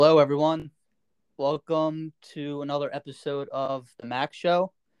Hello, everyone. Welcome to another episode of The Mac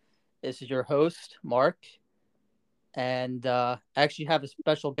Show. This is your host, Mark, and I actually have a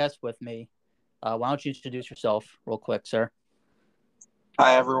special guest with me. Why don't you introduce yourself real quick, sir?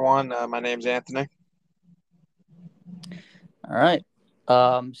 Hi, everyone. My name's Anthony. All right.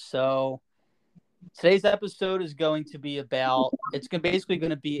 So today's episode is going to be basically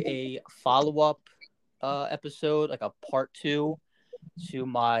going to be a follow-up episode, like a part two to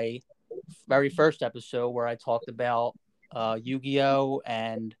my very first episode where I talked about Yu-Gi-Oh!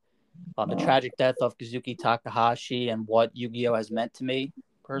 And the tragic death of Kazuki Takahashi and what Yu-Gi-Oh! Has meant to me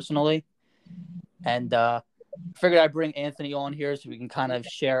personally. And figured I'd bring Anthony on here so we can kind of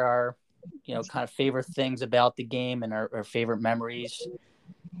share our, kind of favorite things about the game and our favorite memories.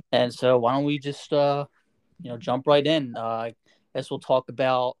 And so why don't we just, jump right in? I guess we'll talk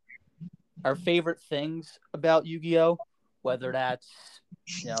about our favorite things about Yu-Gi-Oh! Whether that's,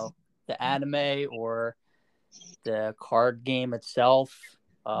 the anime or the card game itself.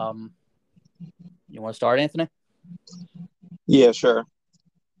 You want to start, Anthony? Yeah, sure.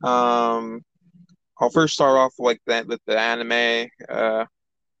 I'll first start off like that with the anime.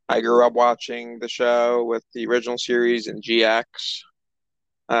 I grew up watching the show with the original series and GX.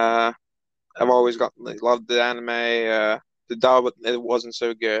 Uh, I've always loved the anime. The dub it wasn't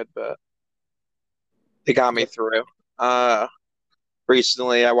so good, but it got me Yep. through. Uh,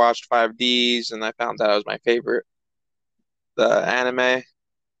 Recently I watched 5Ds and I found that was my favorite the anime.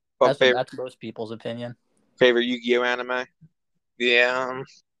 But That's most people's opinion. favorite Yu-Gi-Oh anime. Yeah.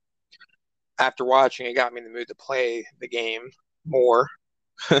 After watching, it got me in the mood to play the game more.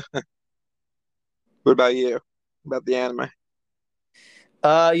 What about you? About the anime?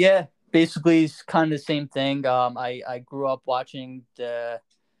 Yeah, basically it's kind of the same thing. I grew up watching the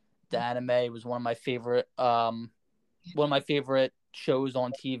anime. It was one of my favorite shows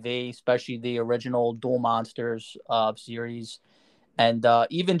on TV, especially the original Duel Monsters series, and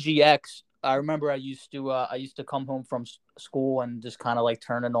even GX. I remember I used to come home from school and just kind of like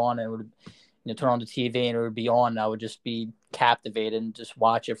turn it on and it would turn on the TV and it would be on. And I would just be captivated and just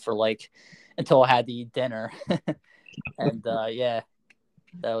watch it for like until I had to eat dinner. And yeah,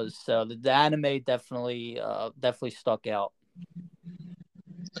 that was so the anime definitely stuck out.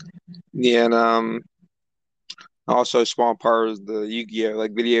 Yeah, and also a small part of the Yu-Gi-Oh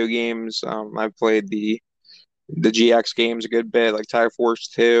like video games. I've played the GX games a good bit, like Tag Force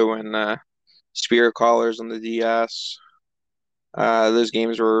 2 and Spirit Callers on the DS. Those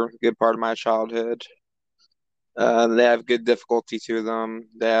games were a good part of my childhood. They have good difficulty to them.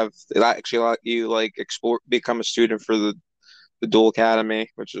 They actually let you like explore, become a student for the Dual Academy,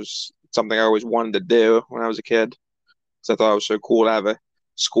 which is something I always wanted to do when I was a kid. So I thought it was so cool to have a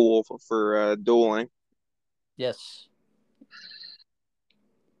school for dueling. Yes.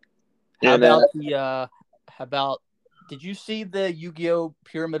 How And about the how about did you see the Yu-Gi-Oh!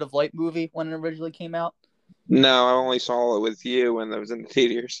 Pyramid of Light movie when it originally came out? no, I only saw it with you when I was in the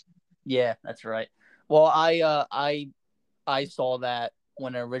theaters. Yeah, that's right. Well, I saw that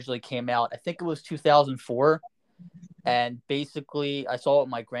when it originally came out. I think it was 2004, and basically I saw it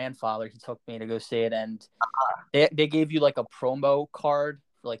with my grandfather. He took me to go see it, and they gave you like a promo card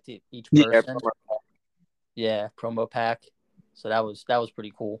for like each Yeah, person. Yeah, promo pack. So that was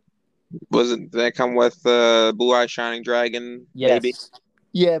pretty cool. wasn't that come with Blue Eye Shining Dragon? Maybe Yes.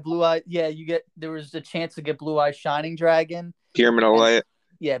 Yeah, Blue Eye. Yeah, there was a chance to get Blue Eye Shining Dragon, Pyramid of and Light.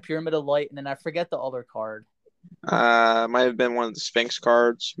 yeah, Pyramid of Light, and then I forget the other card. Might have been one of the Sphinx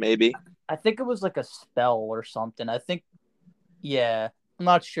cards, maybe. I think it was like a spell or something. Yeah, I'm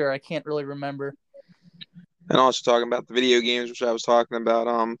not sure. I can't really remember. And also talking about the video games, which I was talking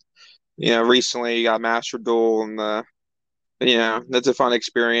about. Recently you got Master Duel, and that's a fun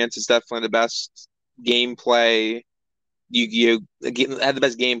experience. It's definitely the best gameplay Yu-Gi-Oh! Had the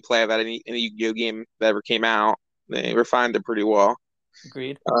best gameplay of any Yu-Gi-Oh! Game that ever came out. They refined it pretty well.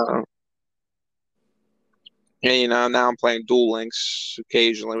 Agreed. Uh, and now I'm playing Duel Links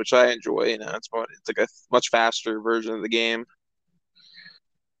occasionally, which I enjoy. It's like a much faster version of the game.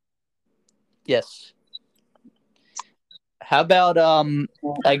 Yes. How about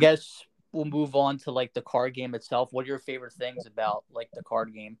I guess we'll move on to like the card game itself. What are your favorite things about like the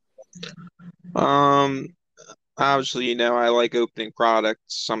card game? Um, Obviously, I like opening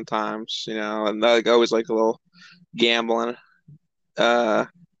products sometimes, and I always like a little gambling, uh,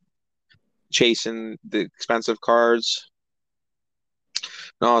 chasing the expensive cards.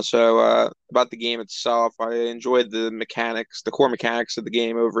 And also, about the game itself, I enjoyed the core mechanics of the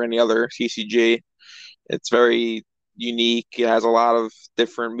game over any other CCG. It's very unique. It has a lot of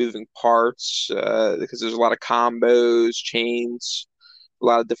different moving parts because there's a lot of combos, chains, a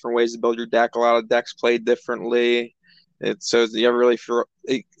lot of different ways to build your deck. A lot of decks play differently. So you never really feel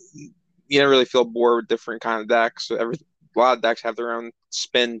you never really feel bored with different kind of decks. So a lot of decks have their own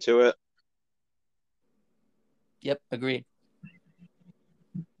spin to it. Yep, agreed.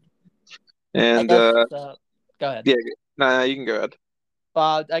 I And guess. Go ahead. yeah, nah, you can go ahead.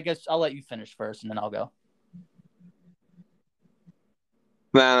 I guess I'll let you finish first, and then I'll go.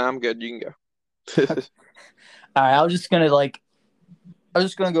 Nah, I'm good. You can go. All right, I was just gonna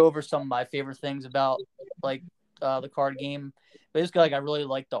go over some of my favorite things about like the card game. Basically, like I really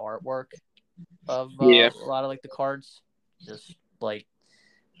like the artwork of Yeah, a lot of like the cards. Just like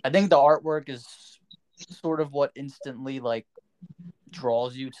I think the artwork is sort of what instantly like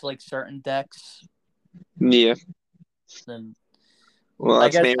draws you to like certain decks. yeah. And Well,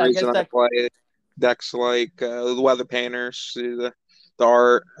 that's the main I reason guess I that play decks like the Weather Painters, the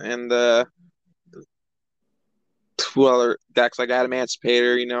art, and the two other decks like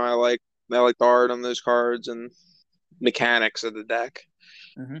Emancipator. I like the art on those cards and mechanics of the deck.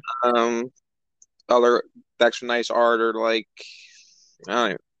 hmm Um, Other decks with nice art are like, I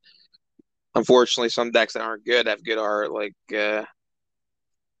don't know, unfortunately, some decks that aren't good have good art. Like,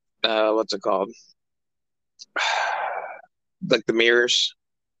 what's it called? Like the mirrors.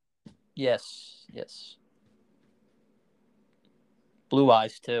 yes, yes, Blue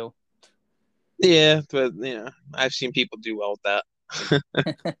Eyes too. Yeah, but I've seen people do well with that.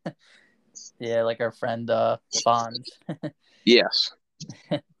 Yeah, like our friend Fonz. Yes.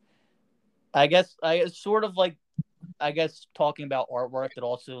 I guess sort of like I guess talking about artwork that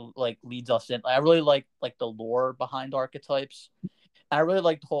also like leads us in. I really like the lore behind archetypes. I really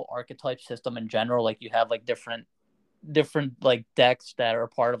like the whole archetype system in general. Like you have like different like decks that are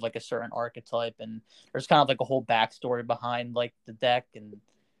part of like a certain archetype, and there's kind of like a whole backstory behind like the deck and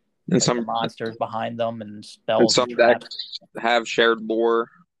And like the some monsters behind them and and spells and some decks traps. have shared lore.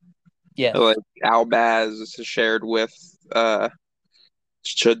 Yes. Like Albaz is shared with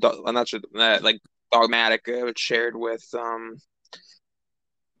should not should like Dogmatica. It's shared with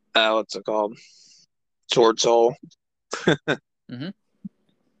what's it called? Sword Soul. Mm-hmm.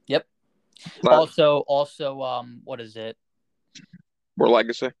 Yep. But Also, what is it? War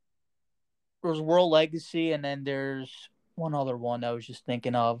Legacy. There's World Legacy, and then there's one other one I was just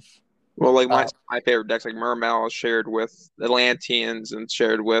thinking of. Well, like Uh, my favorite decks, like Mermail, is shared with Atlanteans and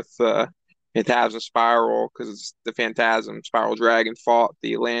shared with Phantasm Spiral because it's the Phantasm Spiral Dragon fought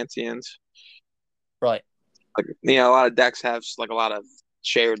the Atlanteans. right. Like a lot of decks have like a lot of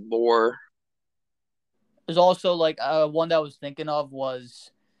shared lore. There's also like one that I was thinking of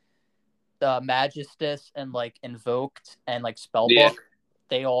was Magistus and like Invoked and like Yeah, Spellbook.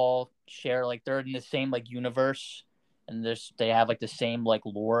 They all share like they're in the same like universe, and they have like the same like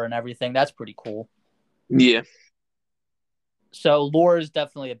lore and everything. That's pretty cool. yeah. So lore is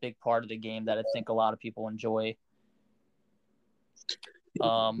definitely a big part of the game that I think a lot of people enjoy.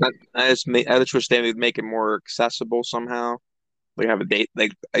 Um, I just wish they would make it more accessible somehow. Like have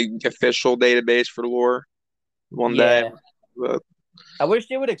a official database for lore one day. yeah, But I wish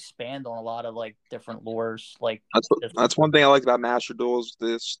they would expand on a lot of like different lores. Like, just, that's one thing I like about Master Duels.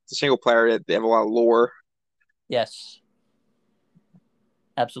 The single player they have a lot of lore. yes,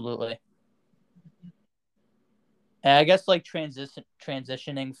 absolutely. And I guess like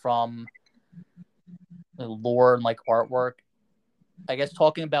transitioning from the lore and like artwork. I guess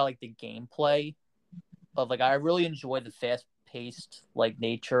talking about like the gameplay of like I really enjoy the fast paced like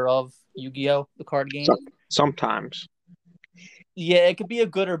nature of Yu-Gi-Oh! The card So, game. sometimes, Yeah, it could be a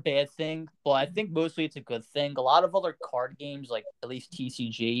good or bad thing, but I think mostly it's a good thing. A lot of other card games, like at least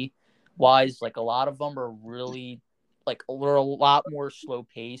TCG wise, like a lot of them are really like they're a lot more slow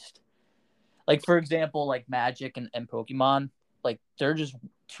paced. Like for example, like Magic and Pokemon, like they're just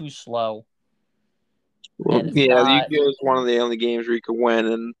too slow, well, and it's yeah, not Yu-Gi-Oh is one of the only games where you can win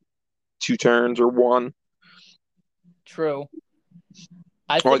in 2 turns or one. true.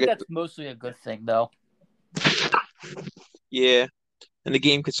 I Well, I think guess that's mostly a good thing though. yeah, and the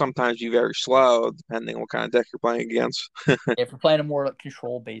game could sometimes be very slow depending on what kind of deck you're playing against. If you're playing a more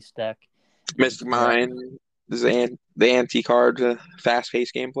control based deck, Mystic yeah, Mind is the anti card, fast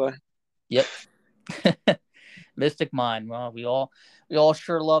paced gameplay. yep. Mystic Mind. Well, we all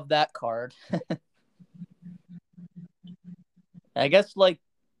sure love that card. I guess like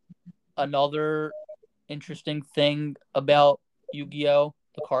another interesting thing about Yu-Gi-Oh,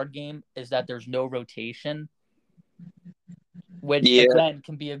 the card game, is that there's no rotation, which Yeah, again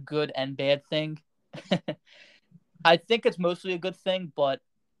can be a good and bad thing. I think it's mostly a good thing, but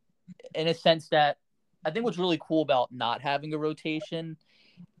in a sense that I think what's really cool about not having a rotation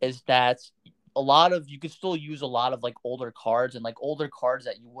is that a lot of you could still use a lot of like older cards and like older cards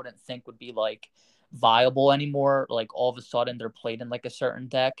that you wouldn't think would be like viable anymore. Like all of a sudden they're played in like a certain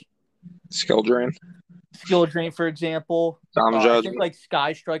deck. Skill drain. Skill Drain, for example. Tom I think Judgment. like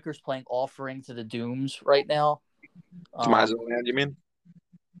Sky Striker's playing Offering to the Dooms right now. Demise of Um, the Land, you mean?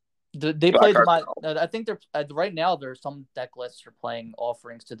 they Black play card. my. I think they're right now. There's some deck lists are playing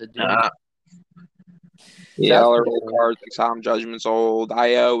Offerings to the Dooms, Uh, so yeah, that's all our pretty old cool. cards, like Tom Judgment's old.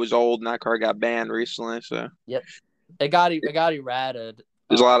 IO was old, and that card got banned recently. So Yep, it got errated.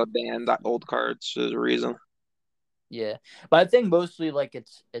 there's a lot of banned old cards. There's a reason. Yeah, but I think mostly like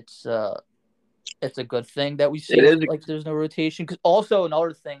it's a good thing that we see It is. like there's no rotation. Because also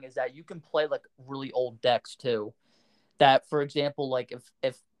another thing is that you can play like really old decks too. That for example, like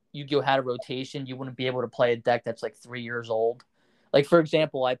if Yu-Gi-Oh had a rotation, you wouldn't be able to play a deck that's like 3 years old. Like for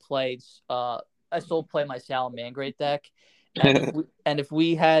example, I still play my Salamangreat deck, and if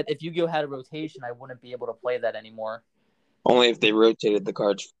Yu-Gi-Oh had a rotation, I wouldn't be able to play that anymore. Only if they rotated the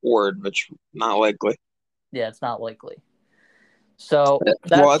cards forward, which not likely. Yeah, it's not likely. So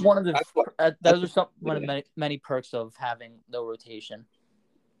Well, that's one of the that's what. those are some one of Yeah. many perks of having no rotation.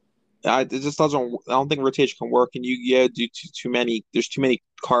 It just doesn't. I don't think rotation can work in Yu-Gi-Oh due to too many. There's too many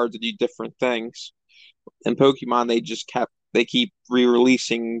cards that do different things. In Pokemon, they keep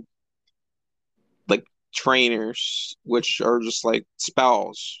re-releasing like trainers, which are just like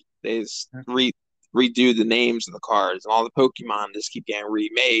spells. They just redo the names of the cards, and all the Pokemon just keep getting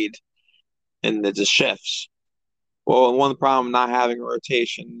remade, and it just shifts. Well, one problem not having a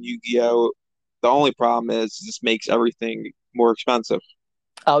rotation in Yu-Gi-Oh, the only problem is this makes everything more expensive.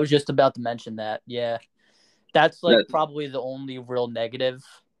 I was just about to mention that. Yeah, that's like That probably the only real negative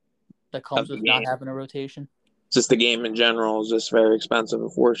that of comes the with not game, having a rotation. just the game in general is just very expensive,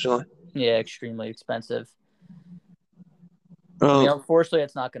 unfortunately. Yeah, extremely expensive. I mean, Um, unfortunately,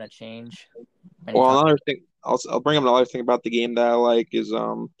 it's not going to change well, anytime. another thing, I'll bring up another thing about the game that I like is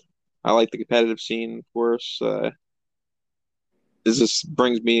I like the competitive scene, of course. This just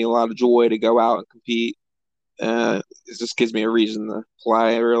brings me a lot of joy to go out and compete. It just gives me a reason to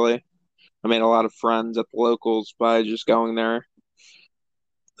play, really. I made a lot of friends at the locals by just going there,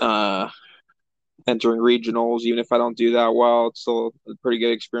 uh, entering regionals. Even if I don't do that well, it's still a pretty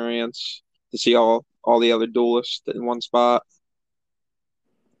good experience to see all the other duelists in one spot.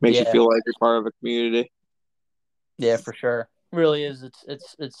 Makes you Yeah, feel like you're part of a community. yeah, for sure. Really is.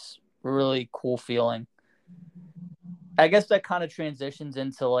 It's a really cool feeling. I guess that kind of transitions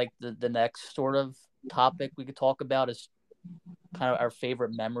into like the next sort of topic we could talk about is kind of our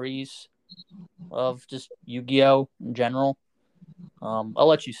favorite memories of just Yu-Gi-Oh in general. I'll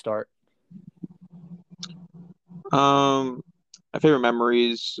let you start. My favorite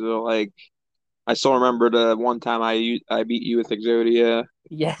memories, like I still remember the one time I beat you with Exodia.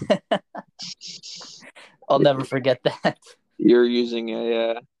 Yeah, I'll never forget that. You're using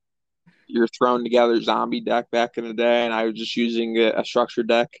you're throwing together zombie deck back in the day, and I was just using a structured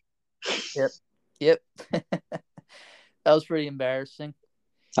deck. Yep, yep. That was pretty embarrassing.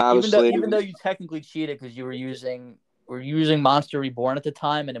 Obviously, Even though you technically cheated because you were using Monster Reborn at the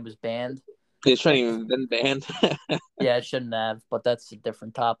time and it was banned. it shouldn't even have been banned. Yeah, it shouldn't have, but that's a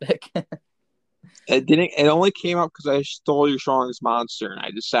different topic. It didn't. It only came up because I stole your strongest monster, and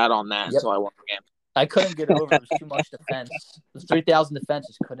I just sat on that Yep. until I won the game. I couldn't get over it. It was too much defense. It was 3,000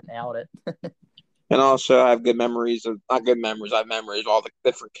 defenses. Couldn't out it. And also, I have good memories of not good memories. I have memories of all the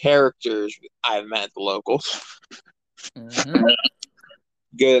different characters I've met at the locals, Mm-hmm.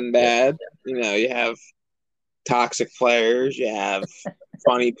 good and Yep. bad. You have toxic players, you have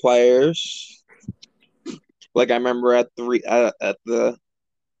funny players. Like I remember at the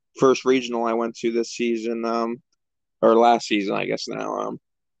first regional I went to this season, or last season, I guess now.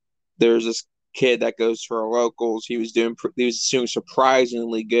 There's this kid that goes for our locals. He was doing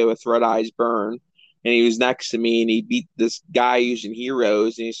surprisingly good with Red Eyes Burn, and he was next to me, and he beat this guy using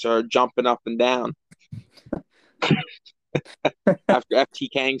heroes, and he started jumping up and down after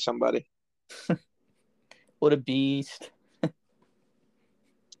FTKing somebody. What a beast.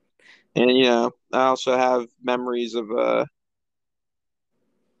 And I also have memories of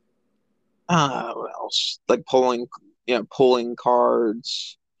what else? Like pulling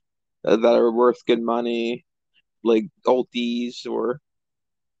cards that are worth good money, like ulties or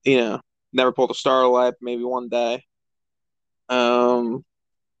you know, never pulled a Starlight, maybe one day. Um,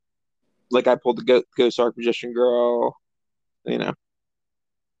 like I pulled the Ghost Arc Magician Girl, you know,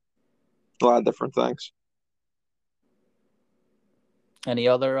 a lot of different things. Any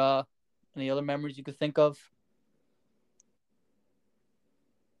other uh any other memories you could think of?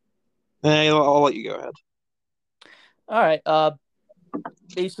 Hey, I'll let you go ahead. All right.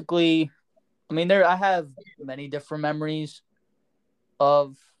 Basically I mean, I have many different memories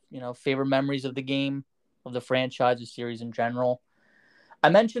of favorite memories of the game, of the franchise, the series in general. I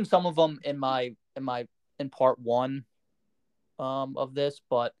mentioned some of them in part one of this,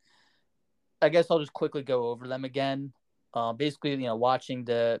 but I guess I'll just quickly go over them again. Basically, watching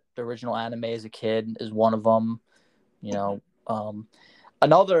the original anime as a kid is one of them. You know,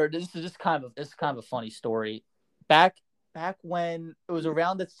 another. This is kind of a funny story. Back back when it was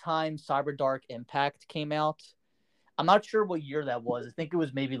around the time Cyber Dark Impact came out. I'm not sure what year that was. I think it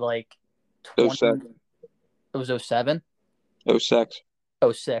was maybe like Oh 20. seven, It was 07? oh six.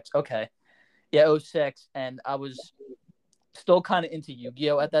 06. Okay. Yeah, 06. And I was still kind of into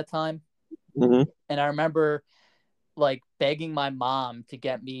Yu-Gi-Oh at that time. Mm-hmm. And I remember like begging my mom to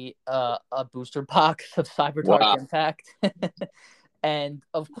get me a booster box of Cyber Dark Wow. Impact. And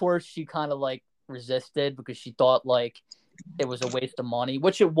of course she kind of like resisted because she thought like it was a waste of money,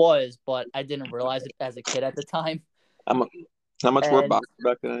 which it was, but I didn't realize it as a kid at the time. How much? How much were And boxes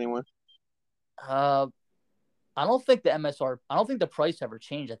back then anyway? uh I don't think the I don't think the price ever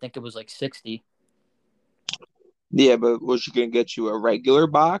changed. I think it was like 60. Yeah, but was she gonna get you a regular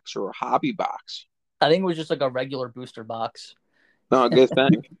box or a hobby box? I think it was just like a regular booster box. No, a good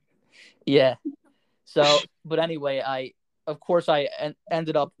thing. Yeah. So, but anyway, of course,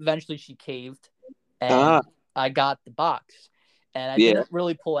 ended up, eventually she caved Ah, and I got the box. And I yeah. didn't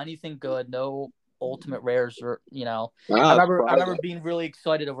really pull anything good, no ultimate rares Ah, that's I remember surprising. being really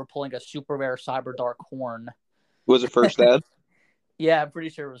excited over pulling a super rare Cyber Dark Horn. Was it first ed? Yeah, I'm pretty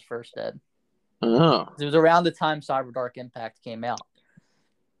sure it was first ed. Oh. It was around the time Cyber Dark Impact came out.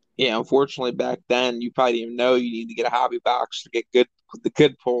 Yeah, unfortunately back then you probably didn't even know you need to get a hobby box to get the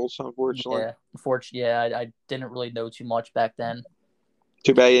good pulls, unfortunately. Yeah, unfortunately, yeah, I didn't really know too much back then.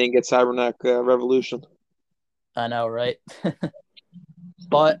 Too bad you didn't get Cyberneck Revolution. I know, right?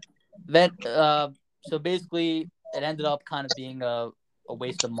 But then, so basically, it ended up kind of being a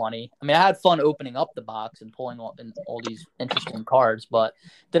waste of money. I mean, I had fun opening up the box and pulling all these interesting cards, but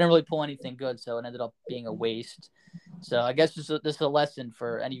didn't really pull anything good, so it ended up being a waste. So I guess this is a lesson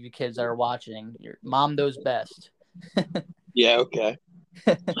for any of you kids that are watching. Your mom knows best. Yeah, okay.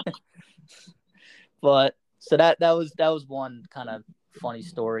 But so that was one kind of funny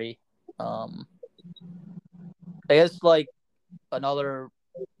story. Um, I guess like another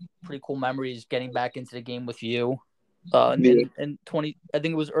pretty cool memory is getting back into the game with you. Yeah. In 20, I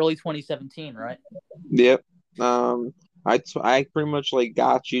think it was early 2017, right? Yep. I pretty much like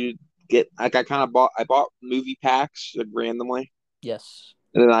got you to get like I bought movie packs like, randomly, Yes.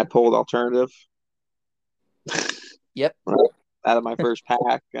 and then I pulled alternative Yep. out of my first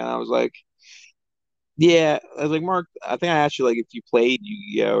pack, and I was like, yeah, I was like, Mark, I think I asked you like if you played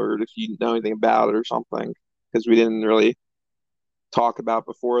Yu-Gi-Oh or if you know anything about it or something because we didn't really talk about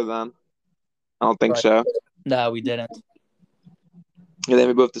before then. I don't think Right. so. No, we didn't. And then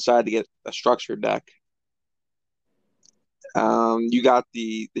we both decided to get a structured deck. You got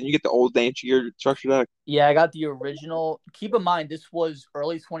then you get the old ancient gear structure deck Yeah, I got the original. Keep in mind, this was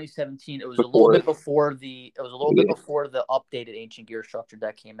early 2017. It was a little before. bit before Yeah, the updated Ancient Gear Structure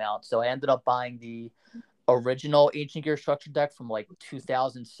deck came out. So I ended up buying the original Ancient Gear Structure deck from like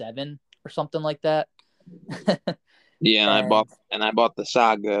 2007 or something like that. yeah, And and I bought the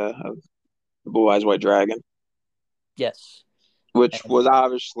Saga of the Blue Eyes White Dragon, yes, which and was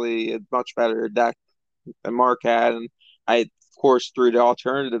obviously a much better deck than Mark had, and I of course threw the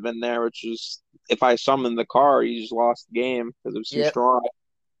alternative in there, which is if I summoned the card, you just lost the game because it was too yep, strong.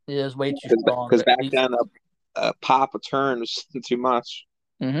 it is way too strong. Because At back least, then a pop a turn was too much.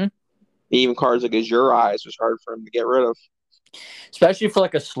 hmm Even cards like Azure Eyes was hard for him to get rid of. especially for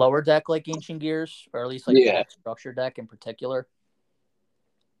like a slower deck like Ancient Gears, or at least like Yeah. that structure deck in particular.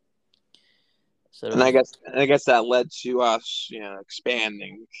 So And there's I guess that led to us,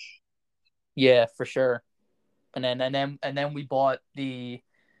 expanding. yeah, for sure. And then we bought the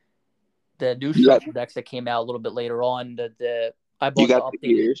new You got structure decks that came out a little bit later on. The I you bought the got the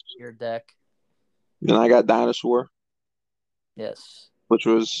updated gears, gear deck. and I got Dinosaur, Yes. which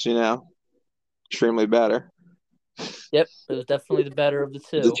was, extremely better. Yep. It was definitely the better of the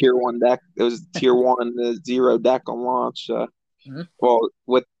It was a two. tier one deck. It was a tier one zero deck on launch. Mhm. Well,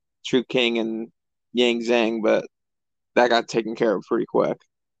 with True King and Yang Zhang, but that got taken care of pretty quick.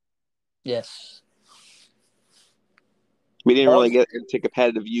 Yes. We didn't really Also, get into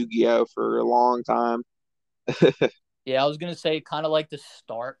competitive Yu-Gi-Oh for a long time. yeah, I was gonna say kind of like the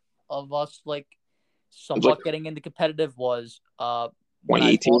start of us like It was like somewhat getting into competitive was when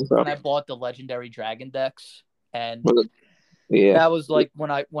 2018, I probably. bought the legendary dragon decks, and Was it? Yeah. that was like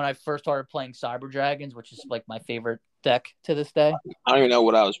when I first started playing Cyber Dragons, which is like my favorite deck to this day. I don't even know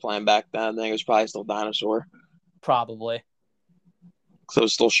what I was playing back then. I think it was probably still Dinosaur. Probably. So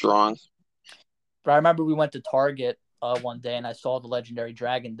it's still strong. But I remember we went to Target one day and I saw the Legendary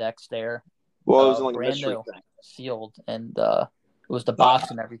Dragon decks there, Well, it was like a brand mystery new, thing. sealed, and it was the Uh,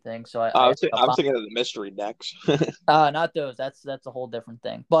 box and everything. So I ended I up was buying. thinking of the mystery decks. Not those. That's a whole different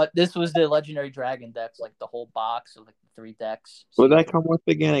thing. But this was the Legendary Dragon decks, like the whole box of like the 3 decks What did sealed. that come with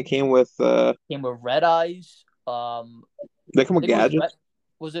again? It came with Came with Red Eyes. they come I with think it was red. gadgets.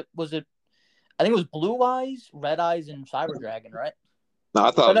 Was it? I think it was Blue Eyes, Red Eyes, and Cyber Dragon, right? No,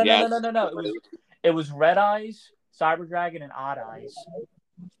 I thought Oh, it was no, no, no, no, gadgets. no, no. It was Red Eyes, Cyber Dragon, and Odd Eyes.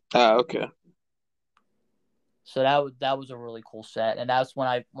 Oh, okay. So that was a really cool set, and that's when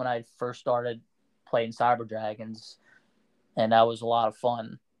I first started playing Cyber Dragons, and that was a lot of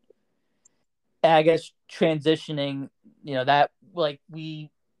fun. And I guess transitioning, that like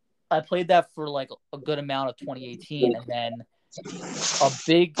I played that for like a good amount of 2018, and then a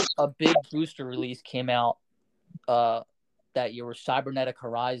big booster release came out uh, that year was Cybernetic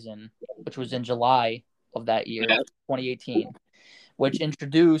Horizon, which was in July of that year, Yeah, 2018, which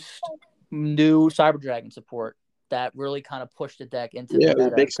introduced new Cyber Dragon support that really kind of pushed the deck into the yeah, it was a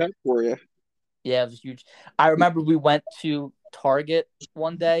meta. big set for you. Yeah, it was huge. I remember we went to Target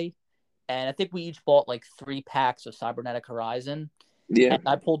one day, and I think we each bought like 3 packs of Cybernetic Horizon, Yeah. and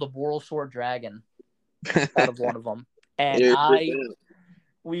I pulled a Sword Dragon out of one of them, and You're a good fan.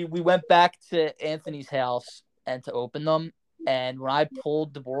 we went back to Anthony's house and to open them. And when I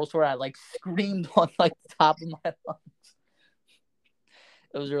pulled the Sword, I like screamed on like the top of my lungs.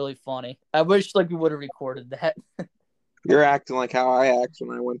 It was really funny. I wish like we would have recorded that. You're acting like how I act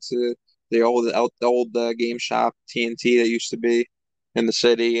when I went to the old game shop TNT that used to be in the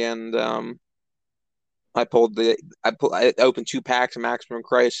city, and I opened 2 packs of Maximum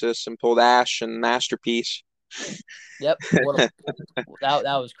Crisis and pulled Ash and Masterpiece. Yep.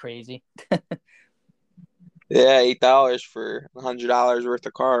 That was crazy. Yeah, $8 for $100 worth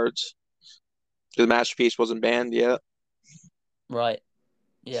of cards. The Masterpiece wasn't banned yet. Right.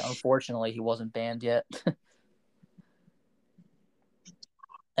 Yeah. Unfortunately, he wasn't banned yet.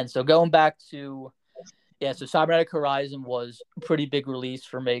 And so going back to so Cybernetic Horizon was a pretty big release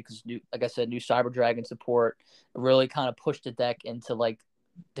for me because, like I said, new Cyber Dragon support really kind of pushed the deck into like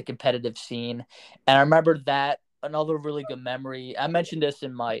the competitive scene. And I remember that another really good memory. I mentioned this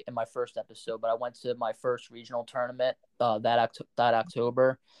in my first episode, but I went to my first regional tournament that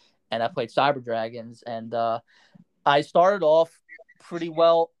October, and I played Cyber Dragons, and I started off pretty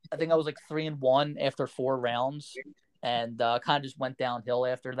well. I think I was like 3-1 after 4 rounds, and kind of just went downhill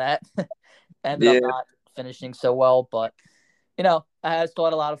after that. Ended up Yeah, not finishing so well, but I still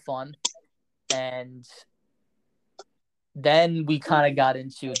had a lot of fun. And then we kind of got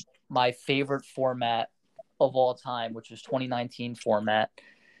into my favorite format of all time, which was 2019 format,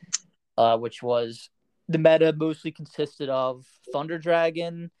 which was the meta mostly consisted of Thunder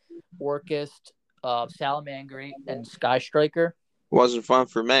Dragon, Orcust, Salamangreat, and Sky Striker. wasn't fun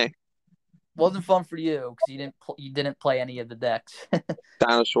for me. Wasn't fun for you because you didn't play any of the decks.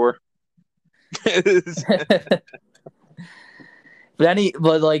 Dinosaur.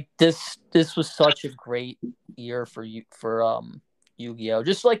 But like this was such a great year for you for Yu-Gi-Oh!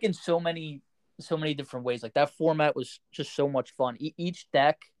 Just like in so many different ways. Like that format was just so much fun. Each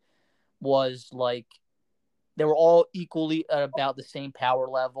deck was like they were all equally at about the same power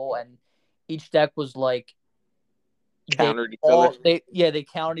level, and each deck was like Countered each other. they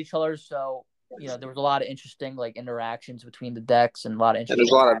counted each other. So there was a lot of interesting like interactions between the decks and a lot of And there's a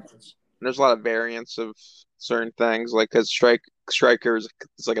interesting lot of matches. there's a lot of variants of certain things, like because Striker is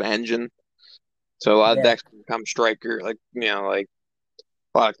like an engine, so a lot of Yeah, decks become Striker, like like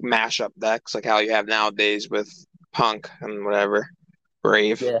a lot of mashup decks, like how you have nowadays with Punk and whatever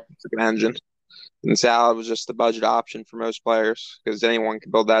Brave. yeah, It's like an engine. And Salad was just the budget option for most players because anyone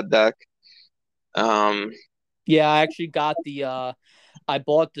can build that deck. Um, yeah. I actually got I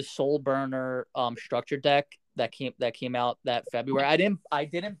bought the Soul Burner structure deck that came out that February. I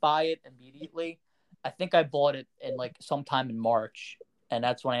didn't buy it immediately. I think I bought it in like sometime in March, and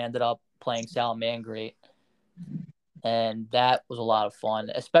that's when I ended up playing Salamangreat, and that was a lot of fun,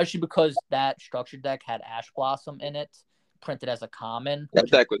 especially because that structure deck had Ash Blossom in it, printed as a common, which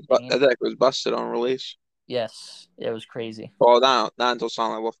is insane. that deck was busted on release. Yes, it was crazy. Well, not until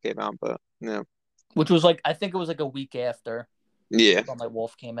Sonic Wolf came out, but yeah, Which was like I think it was like a week after yeah. Sunlight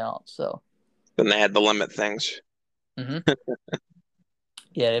Wolf came out. So. Then they had the limit things. Mm-hmm.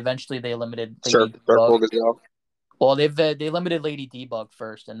 Yeah, eventually they limited Lady Circle Debug. Gazelle. Well, they limited Lady Debug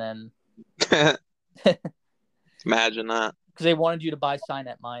first, and then Imagine that. because they wanted you to buy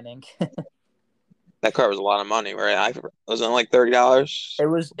Signet Mining. That card was a lot of money, right? I wasn't like $30. It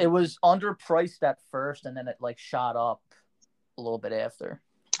was underpriced at first, and then it like shot up a little bit after.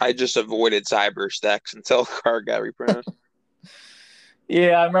 I just avoided cyber stacks until the card got reprinted.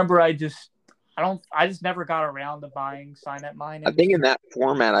 Yeah, I remember. I just never got around to buying Signet I Minings. think in that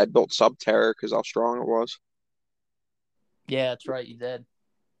format, I built Subterra because how strong it was. Yeah, that's right. You did.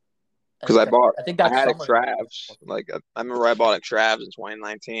 Because I think I that had summer. Extravs. Like I remember I bought Extravs in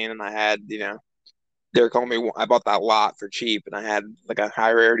 2019, and I had they were calling me. I bought that lot for cheap, and I had like a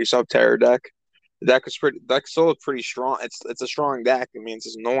high rarity Subterra deck. The deck was pretty. Deck still pretty strong. It's a strong deck. I mean, it's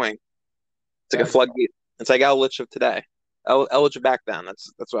just annoying. It's like a Very strong. floodgate. It's like Eldritch of today. Eldritch of back then.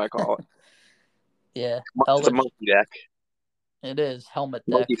 That's what I call it. Yeah, It's a Eldritch. monkey deck. It is helmet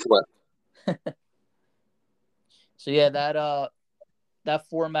deck. Monkey flip. So yeah, that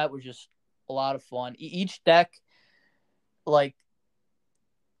format was just a lot of fun. Each deck, like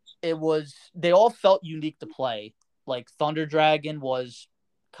they all felt unique to play. Like Thunder Dragon was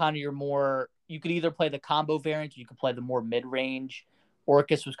kind of your more. You could either play the combo variant, or you could play the more mid range.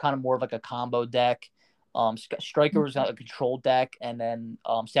 Orcus was kind of more of like a combo deck. Striker was a control deck, and then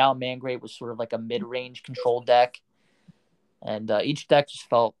Salamangreat was sort of like a mid range control deck. And each deck just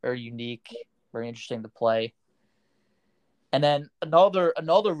felt very unique, very interesting to play. And then another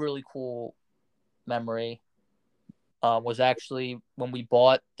really cool memory was actually when we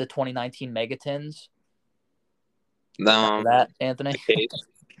bought the 2019 Megatins. Remember Um, that, Anthony? the case.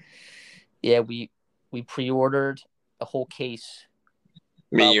 Yeah, we pre-ordered a whole case.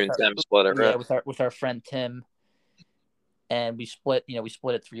 Me, you, With and our, Tim split it, yeah, right? with our friend Tim, and we split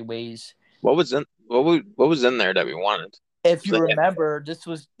it three ways. What was in there that we wanted? If So, you yeah. remember,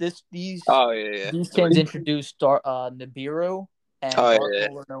 Oh yeah, yeah. these tins introduced Nibiru and Oh yeah, Dark yeah.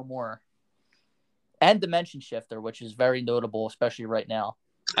 Ruler No More, and Dimension Shifter, which is very notable, especially right now.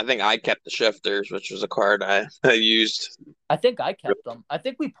 I think I kept the shifters, which was a card I used. I think I kept them. I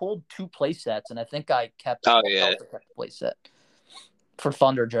think we pulled two play sets, and I think I kept. Oh Well, I yeah, also kept the play set for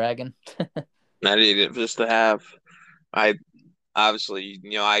Thunder Dragon. I needed it just to have. I obviously,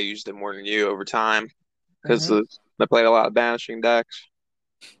 I used it more than you over time because Mm-hmm. I played a lot of banishing decks.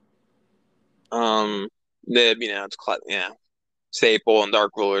 The it's staple and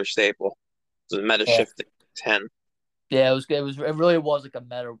Dark Ruler staple. It's a meta Yeah, shifting 10, yeah. It really was like a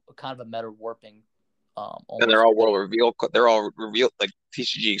meta, kind of a meta warping, and they're almost. all world reveal. They're all revealed like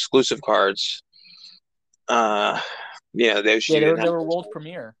TCG exclusive cards. Uh, those Yeah, you didn't they have. were world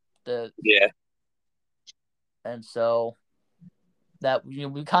premiere. The Yeah, And so that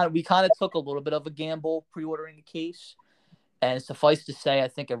we kind of took a little bit of a gamble pre-ordering a case, and suffice to say, I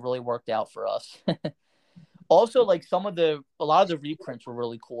think it really worked out for us. Also, like a lot of the reprints were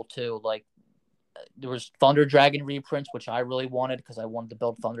really cool too. Like there was Thunder Dragon reprints, which I really wanted because I wanted to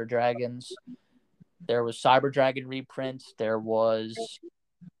build Thunder Dragons. There was Cyber Dragon reprints. There was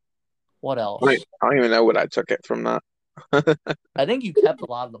what else? I don't even know what I took it from that. I I think you kept a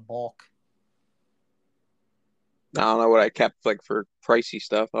lot of the bulk. don't know what I kept like for pricey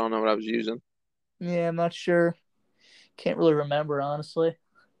stuff. I don't know what I was using. Yeah, I'm not sure. Can't really remember honestly.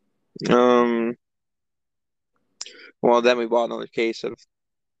 Um, well, then we bought another case of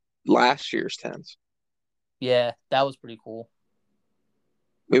last year's tens. Yeah, that was pretty cool.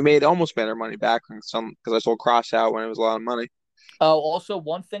 We made almost made our money back from some because I sold Cross out when it was a lot of money. Oh, also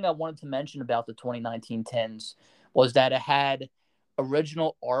one thing I wanted to mention about the 2019 tens was that it had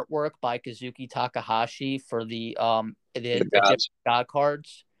original artwork by Kazuki Takahashi for the The Egyptian gods. god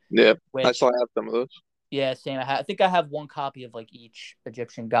cards. Yeah, I Which still have some of those. yeah, same. I think I have one copy of like each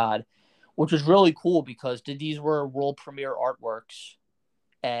Egyptian god, which was really cool because these were world premiere artworks,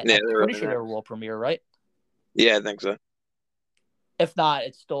 and Yeah, I'm they're pretty really sure they nice. were world premiere, right? Yeah, I think so. If not,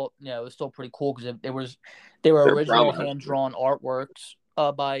 it's still it's still pretty cool because they were They're original prominent. hand drawn artworks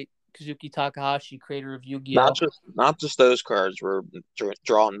by Kazuki Takahashi, creator of Not Yu-Gi-Oh. just those cards were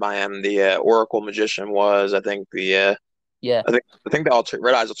drawn by him. The Oracle Magician was. Yeah, I think the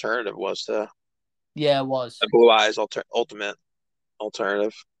Red Eyes alternative was yeah, it was. the Blue Eyes ultimate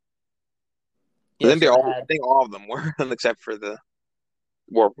alternative. Yeah, so it I had think all of them were except for the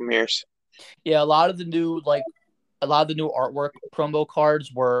War Premieres. yeah a lot of the new artwork promo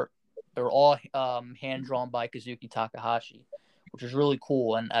cards were all hand drawn by Kazuki Takahashi, which is really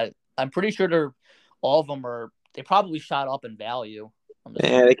cool. And I'm pretty sure all of them they probably shot up in value. I'm Yeah,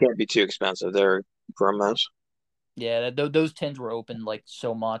 assuming. they can't be too expensive. They're promos. Yeah, those tins were open like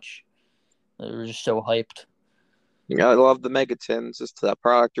so much. They were just so hyped. Yeah, I love the Megatins. It's that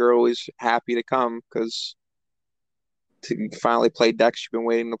product you're always happy to come because to finally play decks you've been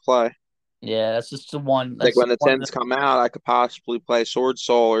waiting to play. Yeah, that's just the one. Like That's when the one of the, tins come out, I could possibly play Sword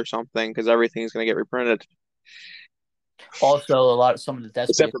Soul or something because everything's gonna get reprinted. also a lot of some of the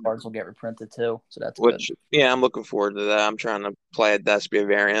Except Despia for cards will get reprinted too, so that's good. which, yeah, I'm looking forward to that. I'm trying to play a Despia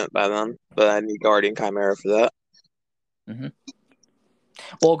variant by then, but I need Guardian Chimera for that. Hmm.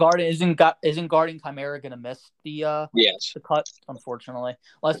 Well, Guardian isn't Guardian Chimera gonna miss Yes. the cut, unfortunately,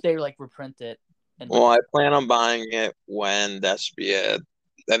 unless they like reprint it in like Well, a I plan on buying it when Despia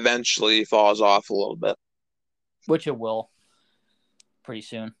eventually falls off a little bit. which it will pretty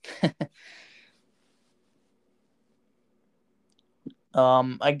soon.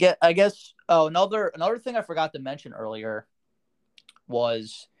 I guess. Oh, another thing I forgot to mention earlier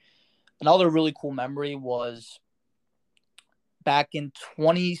was another really cool memory was back in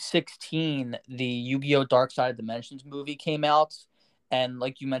 2016, the Yu-Gi-Oh! Dark Side of Dimensions movie came out, and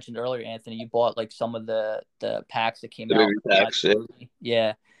like you mentioned earlier, Anthony, you bought like some of the packs that came The out movie by tax. the movie.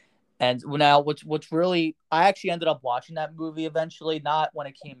 Yeah, and now what's really I actually ended up watching that movie eventually, not when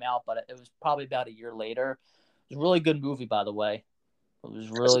it came out, but it was probably about a year later. It was a really good movie, by the way. It I was a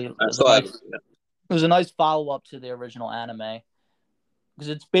still nice haven't seen it. it was a nice follow up to the original anime because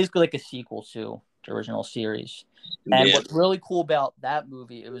it's basically like a sequel to the original series. And Yeah. what's really cool about that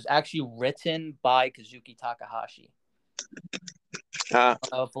movie, it was actually written by Kazuki Takahashi. Uh, I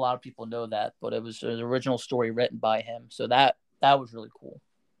don't know if a lot of people know that, but it was an original story written by him. So that was really cool.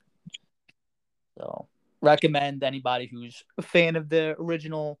 So recommend anybody who's a fan of the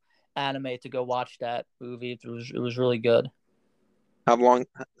original anime to go watch that movie. It was really good. how long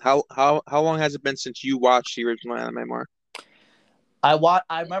how long has it been since you watched the original anime, Mark? I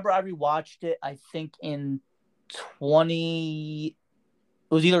remember I rewatched it. I think in 20.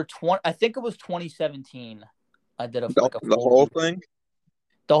 It was either 20. I think it was 2017. I did a The full whole thing?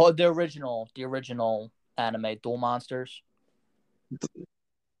 the original anime Duel Monsters.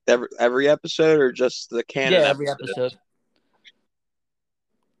 Every episode or just the Yeah, canon every episode. episodes?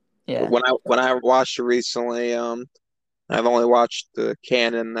 Yeah. When I watched it recently, I've only watched the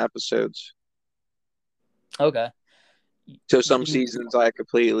canon episodes. Okay. So some seasons I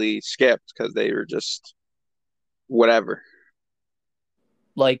completely skipped because they were just whatever.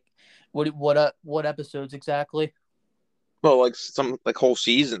 Like what episodes exactly? Well, like some like whole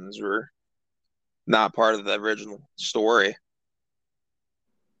seasons were not part of the original story.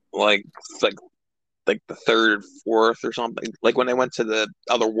 Like like like the third, fourth, or something. Like when they went to the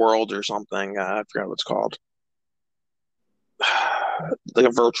other world or something. I forgot what it's called. Like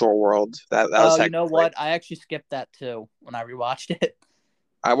a virtual world. That was Oh, you know technically. what? I actually skipped that too when I rewatched it.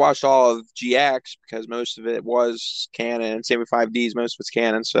 I watched all of GX because most of it was canon. Same with 5Ds, most of it's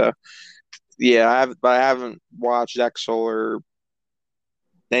canon. So yeah, but I haven't watched Exel or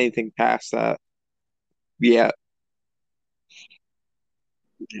anything past that yet.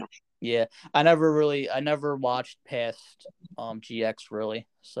 Yeah. Yeah. I never watched past GX really.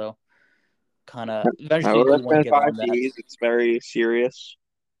 So kind of I eventually would do want to recommend get on that. 5Ds. It's very serious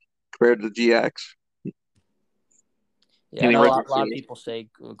compared to GX Yeah, I in the know original a lot of series. people say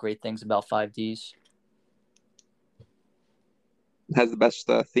great things about 5Ds. It has the best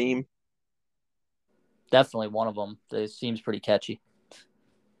theme. Definitely one of them. It seems pretty catchy.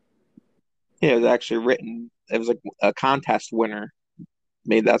 Yeah, it was actually written. It was like a contest winner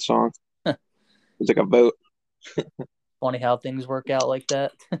made that song. It was like a vote. Funny how things work out like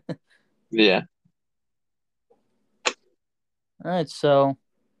that. Yeah. All right, so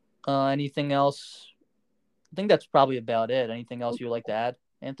anything else? I think that's probably about it. Anything else you would like to add,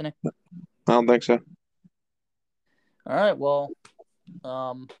 Anthony? I don't think so. All right, well,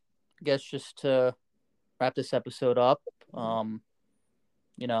 I guess just to wrap this episode up,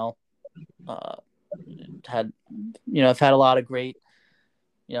 you know, uh, had I've had a lot of great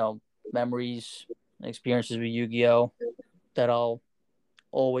memories and experiences with Yu-Gi-Oh that I'll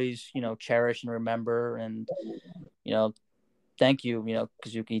always cherish and remember, and you know, thank you,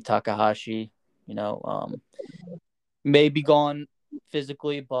 Kazuki Takahashi. You know, may be gone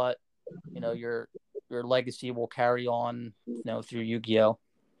physically, but your legacy will carry on, through Yu-Gi-Oh.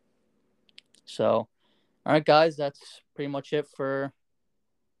 So, all right, guys, that's pretty much it for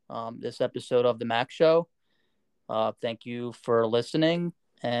this episode of the Mac Show. Thank you for listening,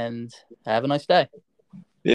 and have a nice day.